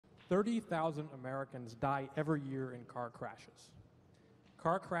30,000 Americans die every year in car crashes.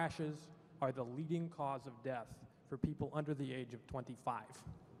 Car crashes are the leading cause of death for people under the age of 25.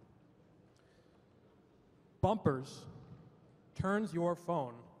 Bumperz turns your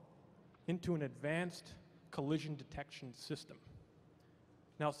phone into an advanced collision detection system.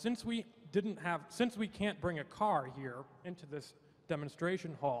 Now, since we can't bring a car here into this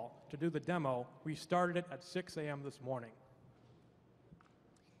demonstration hall to do the demo, we started it at 6 a.m. this morning.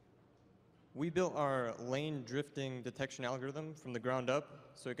 We built our lane drifting detection algorithm from the ground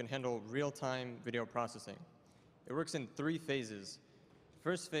up so it can handle real-time video processing. It works in 3 phases.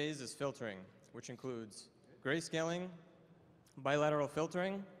 First phase is filtering, which includes grayscaling, bilateral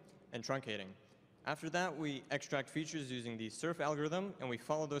filtering, and truncating. After that, we extract features using the surf algorithm, and we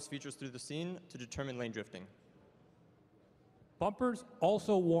follow those features through the scene to determine lane drifting. Bumperz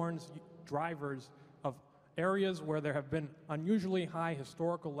also warns drivers of areas where there have been unusually high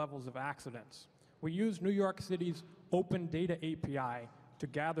historical levels of accidents. We use New York City's Open Data API to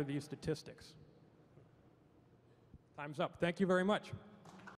gather these statistics. Time's up. Thank you very much.